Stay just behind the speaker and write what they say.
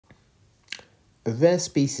A rare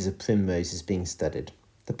species of primrose is being studied.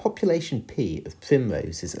 The population P of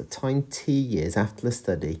primroses at time t years after the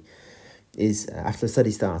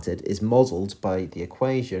study started is modelled by the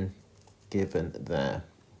equation given there.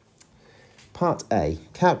 Part A.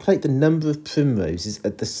 Calculate the number of primroses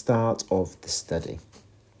at the start of the study.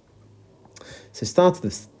 So start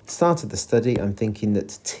of the study, I'm thinking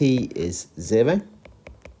that t is 0.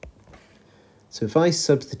 So if I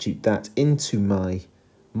substitute that into my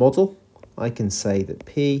model, I can say that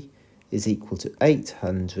P is equal to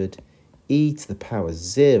 800 e to the power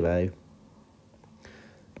 0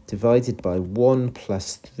 divided by 1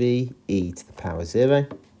 plus 3 e to the power 0.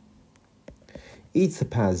 E to the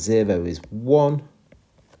power 0 is 1,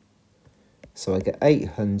 so I get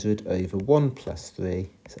 800 over 1 plus 3,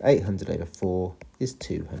 so 800 over 4 is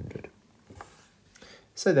 200.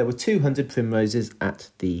 So there were 200 primroses at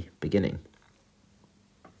the beginning.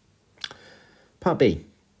 Part B.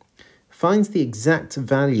 Find the exact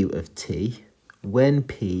value of t when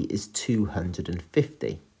p is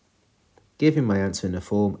 250. Giving my answer in the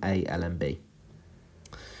form A, L, and B.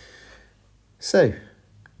 So,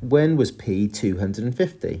 when was p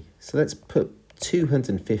 250? So let's put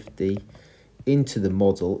 250 into the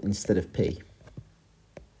model instead of p.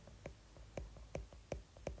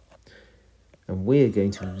 And we're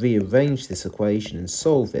going to rearrange this equation and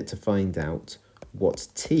solve it to find out what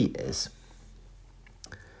t is.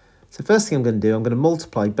 So first thing I'm going to do, I'm going to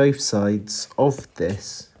multiply both sides of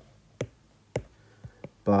this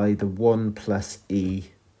by the 1 plus 3e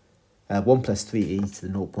to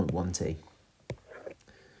the 0.1t.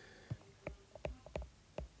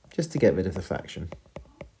 Just to get rid of the fraction.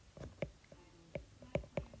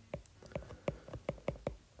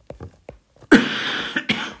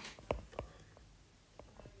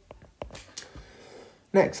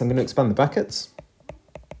 Next, I'm going to expand the brackets.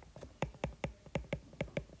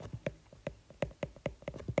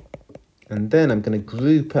 And then I'm going to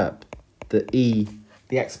group up the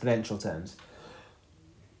exponential terms.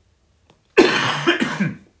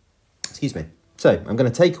 Excuse me. So I'm going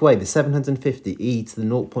to take away the 750e to the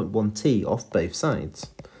 0.1t off both sides.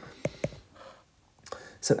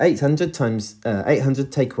 So 800 times 800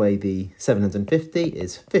 take away the 750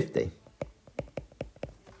 is 50.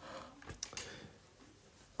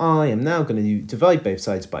 I am now going to divide both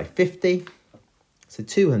sides by 50. So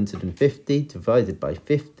 250 divided by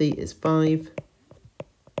 50 is 5.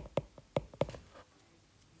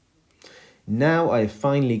 Now I've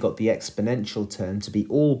finally got the exponential term to be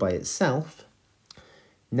all by itself.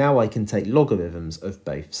 Now I can take logarithms of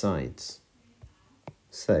both sides.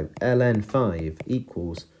 So ln 5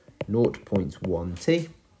 equals 0.1t,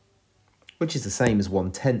 which is the same as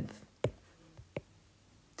 1/10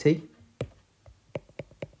 t,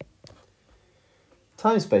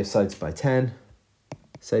 times both sides by 10.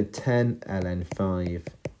 So 10 ln 5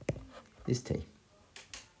 is t.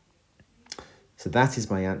 So that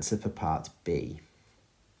is my answer for part B.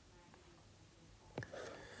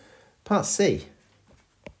 Part C.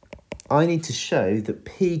 I need to show that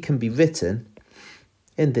P can be written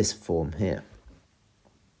in this form here.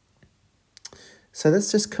 So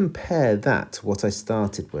let's just compare that to what I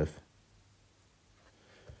started with.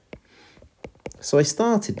 So I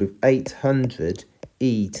started with 800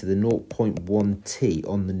 e to the 0.1t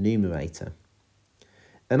on the numerator,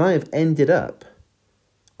 and I have ended up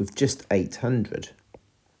with just 800.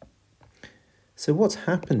 So what's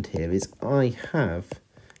happened here is I have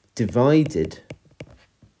divided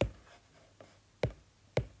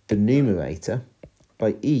the numerator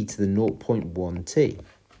by e to the 0.1t.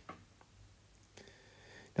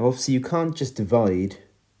 Now obviously you can't just divide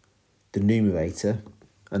the numerator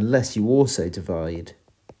unless you also divide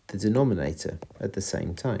the denominator at the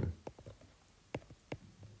same time.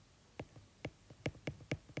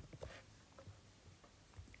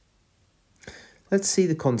 Let's see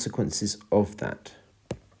the consequences of that.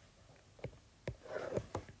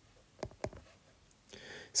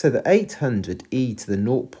 So the 800 e to the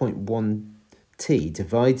 0.1t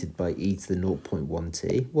divided by e to the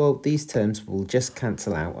 0.1t, well, these terms will just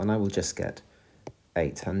cancel out and I will just get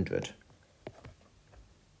 800.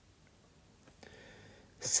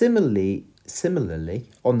 Similarly,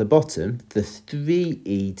 on the bottom, the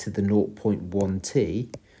 3e to the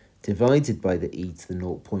 0.1t divided by the e to the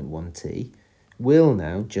 0.1t will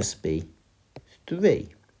now just be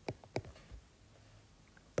 3.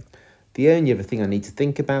 The only other thing I need to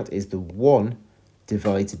think about is the 1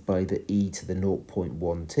 divided by the e to the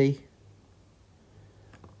 0.1t.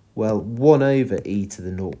 Well, 1 over e to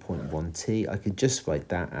the 0.1t, I could just write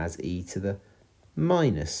that as e to the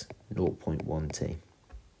minus 0.1t.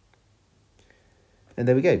 And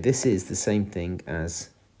there we go, this is the same thing as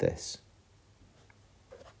this.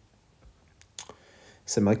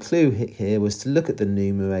 So my clue here was to look at the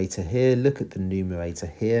numerator here, look at the numerator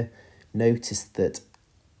here. Notice that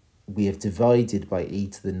we have divided by e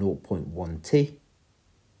to the 0.1t,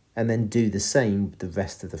 and then do the same with the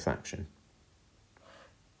rest of the fraction.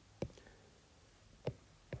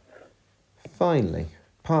 Finally,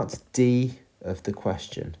 part D of the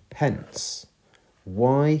question. Hence,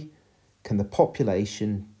 why can the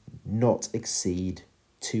population not exceed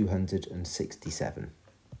 267?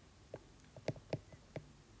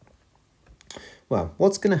 Well,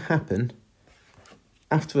 what's going to happen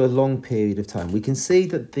after a long period of time? We can see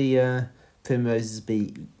that the primroses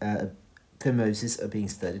are being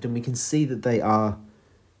studied, and we can see that they are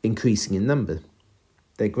increasing in number.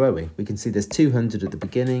 They're growing. We can see there's 200 at the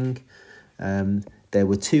beginning. There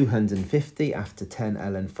were 250 after 10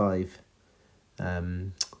 ln 5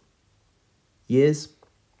 years.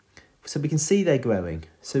 So we can see they're growing.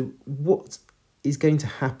 So what is going to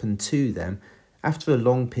happen to them after a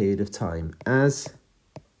long period of time as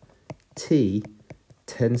t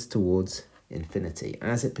tends towards infinity,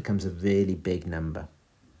 as it becomes a really big number?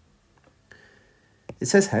 It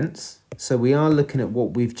says hence, so we are looking at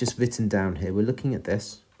what we've just written down here. We're looking at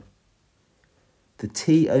this. The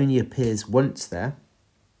t only appears once there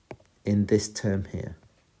in this term here.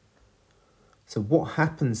 So what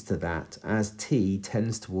happens to that as t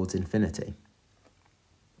tends towards infinity?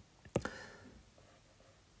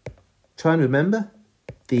 Try and remember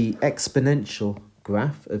the exponential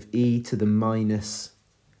graph of e to the minus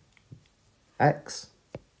x,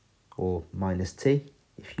 or minus t,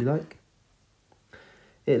 if you like.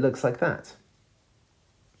 It looks like that.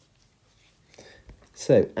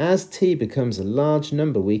 So as t becomes a large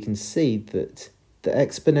number, we can see that the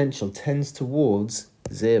exponential tends towards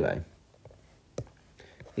 0.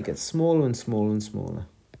 It gets smaller and smaller and smaller.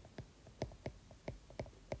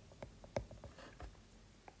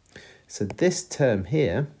 So this term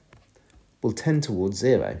here will tend towards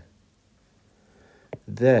 0.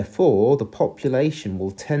 Therefore, the population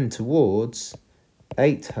will tend towards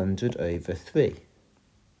 800 over 3,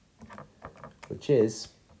 which is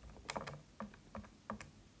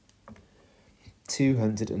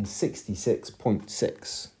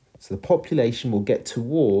 266.6. So the population will get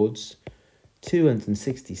towards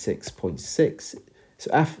 266.6.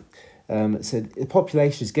 So the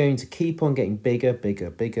population is going to keep on getting bigger, bigger,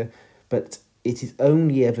 bigger, but it is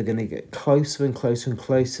only ever going to get closer and closer and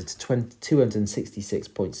closer to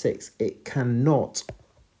 266.6. It cannot,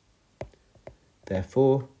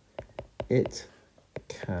 therefore, it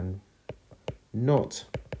cannot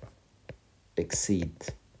exceed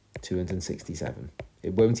 267.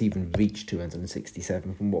 It won't even reach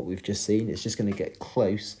 267 from what we've just seen. It's just going to get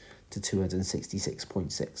close to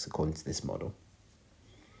 266.6 according to this model.